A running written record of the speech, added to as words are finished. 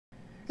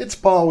It's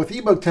Paul with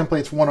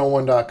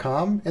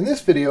ebooktemplates101.com. In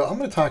this video, I'm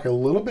going to talk a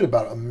little bit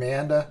about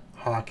Amanda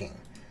Hocking.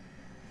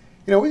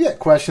 You know, we get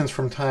questions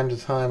from time to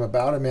time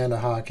about Amanda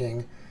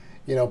Hocking.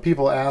 You know,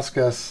 people ask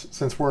us,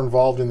 since we're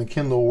involved in the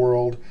Kindle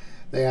world,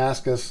 they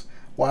ask us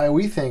why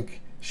we think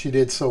she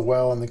did so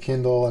well in the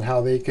Kindle and how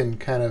they can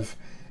kind of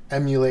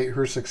emulate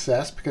her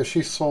success, because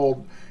she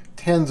sold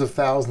tens of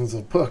thousands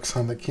of books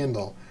on the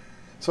Kindle.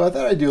 So I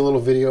thought I'd do a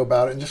little video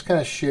about it and just kind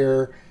of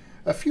share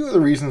a few of the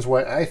reasons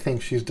why I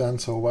think she's done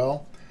so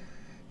well.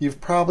 You've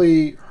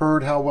probably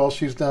heard how well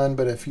she's done,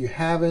 but if you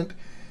haven't,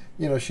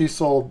 you know, she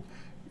sold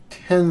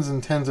tens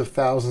and tens of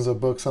thousands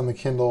of books on the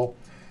Kindle,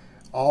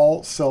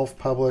 all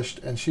self-published,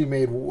 and she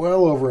made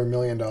well over $1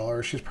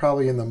 million. She's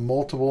probably in the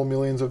multiple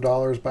millions of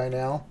dollars by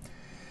now,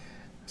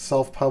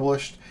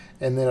 self-published,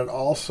 and then it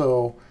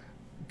also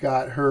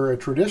got her a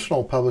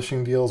traditional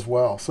publishing deal as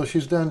well. So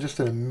she's done just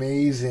an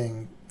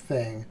amazing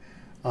thing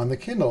on the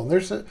Kindle. And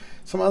there's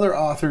some other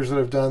authors that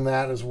have done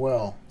that as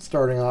well,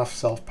 starting off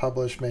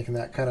self-published, making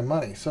that kind of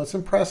money. So it's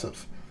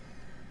impressive.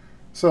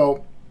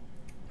 So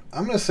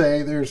I'm going to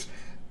say there's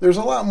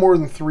a lot more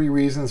than 3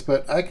 reasons,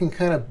 but I can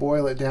kind of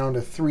boil it down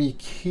to 3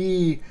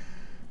 key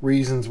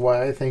reasons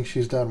why I think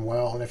she's done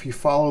well. And if you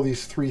follow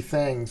these 3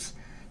 things,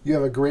 you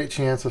have a great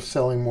chance of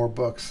selling more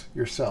books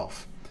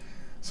yourself.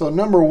 So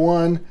number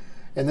 1,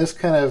 and this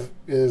kind of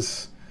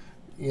is,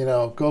 you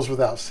know, goes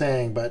without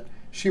saying, but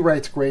she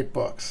writes great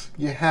books.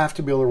 You have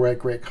to be able to write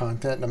great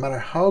content, no matter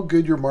how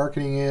good your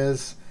marketing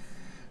is,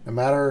 no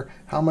matter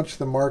how much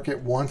the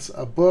market wants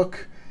a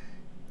book.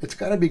 It's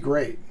got to be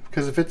great,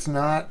 because if it's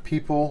not,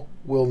 people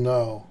will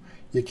know.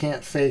 You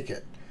can't fake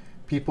it.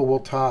 People will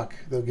talk.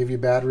 They'll give you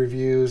bad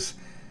reviews.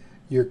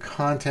 Your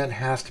content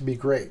has to be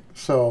great.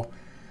 So,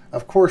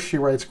 of course, she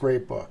writes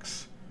great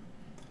books.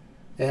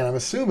 And I'm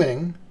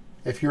assuming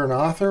if you're an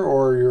author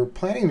or you're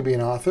planning to be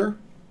an author,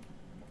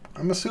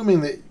 I'm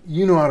assuming that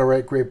you know how to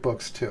write great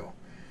books too.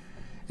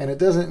 And it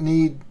doesn't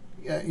need,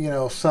 you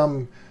know,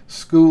 some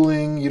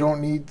schooling. You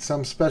don't need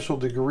some special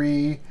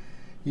degree.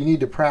 You need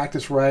to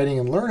practice writing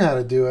and learn how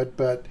to do it,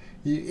 but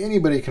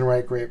anybody can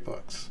write great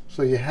books.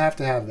 So you have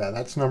to have that.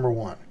 That's number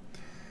 1.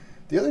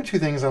 The other 2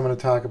 things I'm going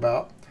to talk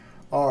about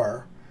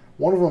are,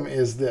 one of them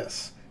is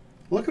this.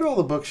 Look at all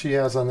the books she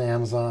has on the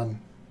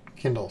Amazon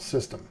Kindle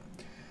system.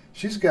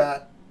 She's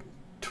got,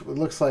 it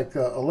looks like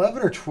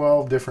 11 or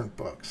 12 different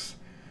books.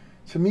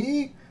 To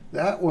me,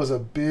 that was a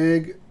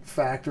big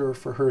factor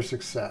for her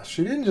success.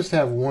 She didn't just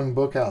have one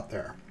book out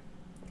there.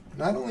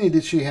 Not only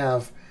did she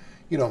have,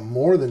 you know,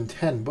 more than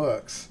 10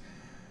 books,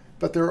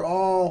 but they're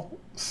all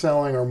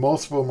selling, or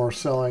most of them are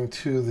selling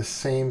to the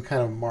same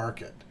kind of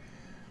market.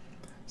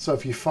 So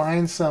if you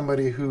find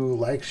somebody who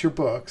likes your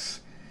books,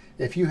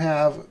 if you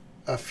have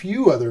a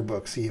few other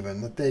books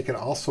even that they can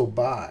also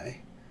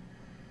buy,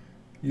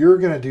 you're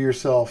going to do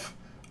yourself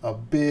a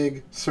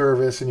big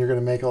service and you're going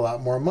to make a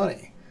lot more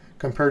money,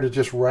 compared to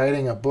just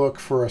writing a book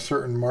for a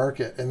certain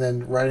market and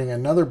then writing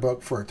another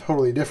book for a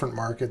totally different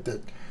market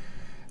that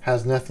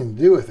has nothing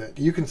to do with it.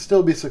 You can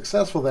still be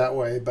successful that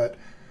way, but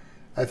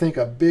I think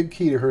a big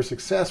key to her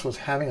success was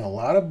having a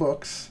lot of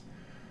books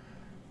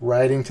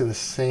writing to the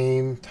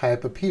same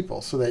type of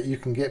people, so that you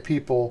can get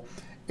people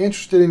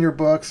interested in your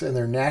books and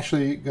they're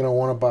naturally going to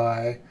want to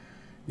buy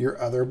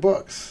your other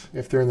books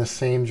if they're in the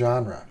same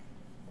genre.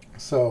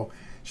 So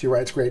she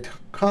writes great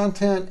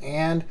content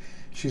and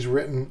she's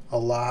written a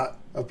lot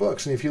of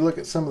books. And if you look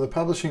at some of the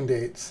publishing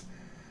dates,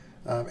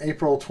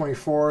 April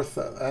 24th,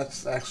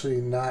 that's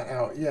actually not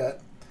out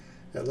yet.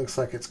 It looks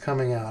like it's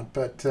coming out.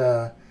 But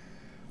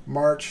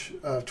March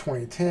of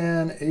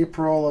 2010,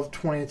 April of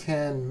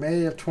 2010,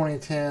 May of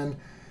 2010.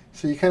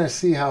 So you kind of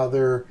see how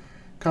they're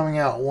coming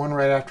out one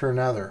right after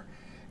another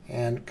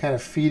and kind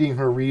of feeding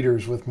her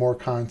readers with more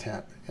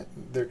content.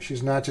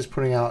 She's not just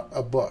putting out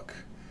a book.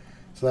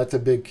 So that's a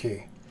big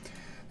key.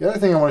 The other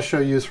thing I want to show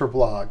you is her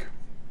blog.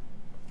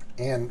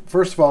 And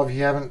first of all, if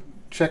you haven't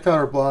checked out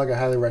her blog, I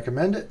highly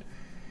recommend it.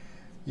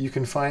 You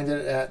can find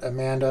it at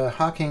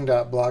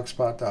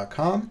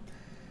amandahocking.blogspot.com.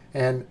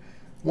 And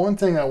one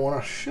thing I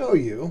want to show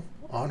you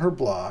on her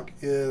blog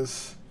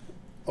is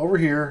over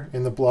here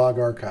in the blog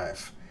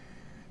archive.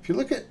 If you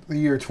look at the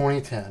year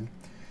 2010,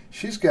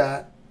 she's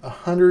got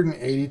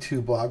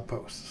 182 blog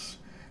posts.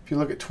 If you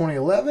look at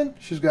 2011,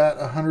 she's got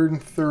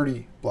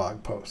 130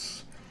 blog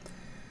posts.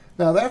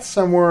 Now that's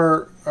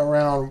somewhere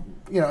around,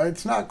 you know,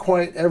 it's not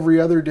quite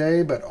every other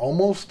day, but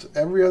almost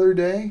every other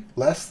day,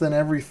 less than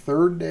every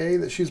 3rd day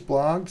that she's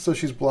blogged. So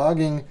she's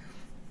blogging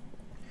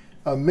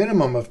a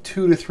minimum of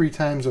 2 to 3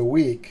 times a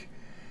week,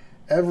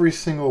 every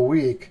single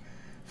week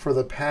for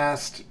the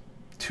past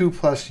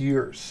 2+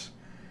 years.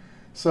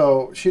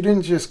 So she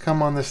didn't just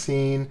come on the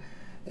scene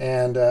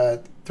and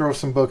throw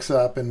some books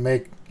up and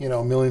make, you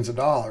know, millions of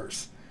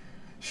dollars.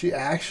 She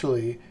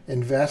actually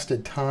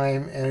invested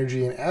time,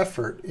 energy, and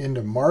effort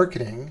into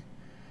marketing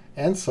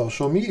and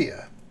social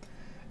media.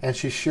 And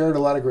she shared a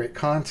lot of great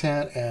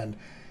content and,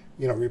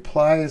 you know,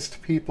 replies to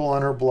people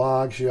on her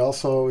blog. She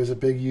also is a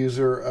big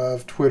user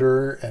of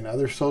Twitter and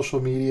other social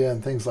media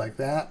and things like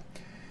that.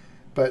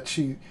 But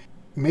she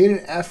made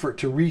an effort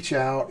to reach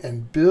out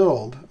and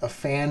build a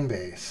fan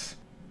base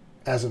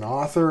as an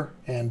author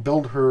and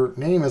build her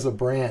name as a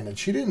brand. And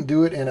she didn't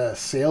do it in a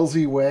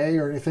salesy way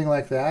or anything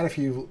like that. If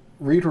you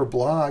read her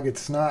blog,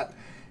 it's not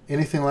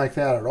anything like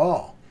that at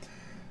all.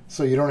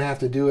 So you don't have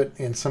to do it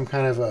in some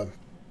kind of a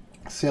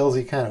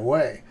salesy kind of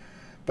way.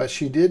 But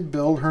she did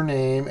build her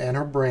name and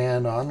her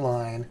brand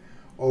online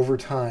over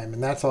time,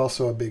 and that's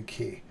also a big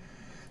key.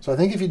 So I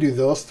think if you do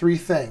those three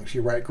things,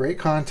 you write great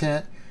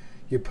content,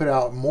 you put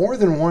out more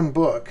than one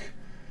book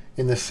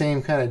in the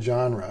same kind of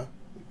genre,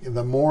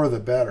 the more the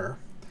better,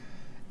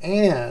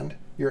 and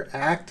you're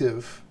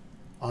active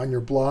on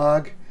your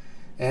blog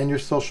and your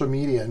social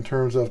media in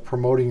terms of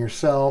promoting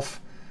yourself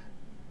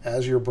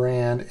as your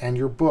brand and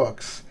your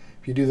books.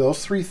 If you do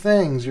those three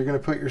things, you're going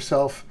to put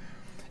yourself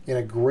in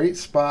a great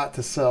spot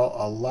to sell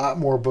a lot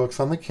more books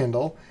on the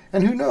Kindle.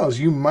 And who knows,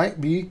 you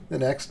might be the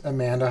next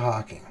Amanda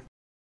Hocking.